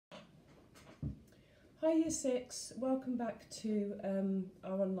Hi Year 6, welcome back to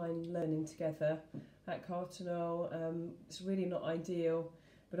our online learning together at Carternal. It's really not ideal,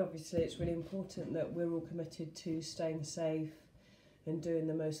 but obviously it's really important that we're all committed to staying safe and doing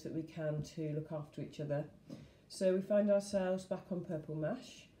the most that we can to look after each other. So we find ourselves back on Purple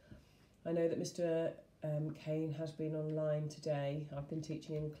Mash. I know that Mr Kane has been online today. I've been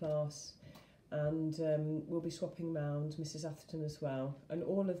teaching in class, and we'll be swapping round, Mrs Atherton as well, and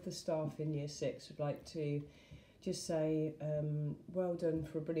all of the staff in Year 6 would like to just say well done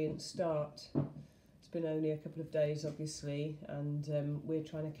for a brilliant start. It's been only a couple of days obviously, and we're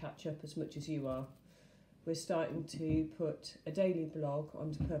trying to catch up as much as you are. We're starting to put a daily blog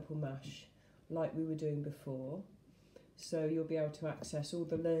onto Purple Mash like we were doing before, so you'll be able to access all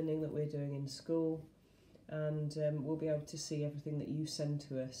the learning that we're doing in school, and we'll be able to see everything that you send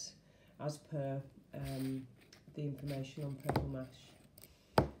to us as per the information on Purple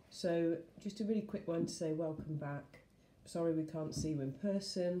Mash. So just a really quick one to say welcome back. Sorry we can't see you in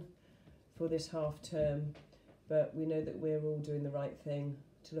person for this half term, but we know that we're all doing the right thing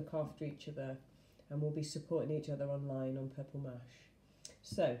to look after each other, and we'll be supporting each other online on Purple Mash.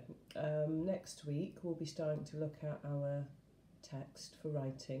 So next week we'll be starting to look at our text for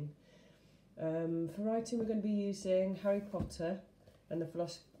writing. For writing we're going to be using Harry Potter and the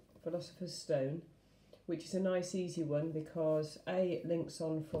Philosopher's Stone, which is a nice easy one because A, it links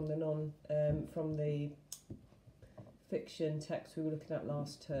on from the fiction text we were looking at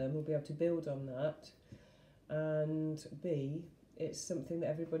last term. We'll be able to build on that, and B, it's something that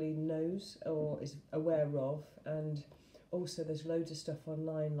everybody knows or is aware of, and also there's loads of stuff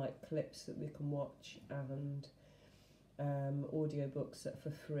online like clips that we can watch and audiobooks that are for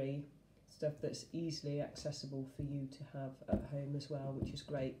free. Stuff that's easily accessible for you to have at home as well, which is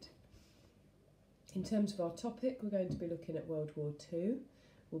great. In terms of our topic, we're going to be looking at World War II.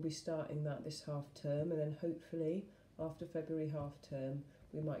 We'll be starting that this half term, and then hopefully after February half term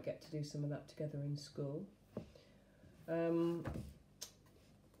we might get to do some of that together in school.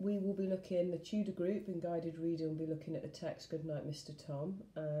 We will be looking, the Tudor group in guided reading will be looking at the text Goodnight Mr Tom,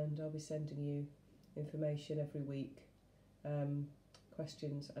 and I'll be sending you information every week,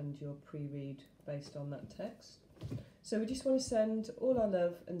 questions and your pre-read based on that text. So we just want to send all our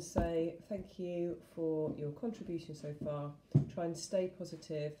love and say thank you for your contribution so far. Try and stay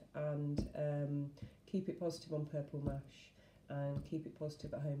positive and keep it positive on Purple Mash, and keep it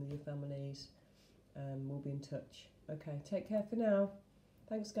positive at home with your families. We'll be in touch. Okay, take care for now.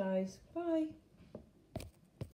 Thanks guys. Bye.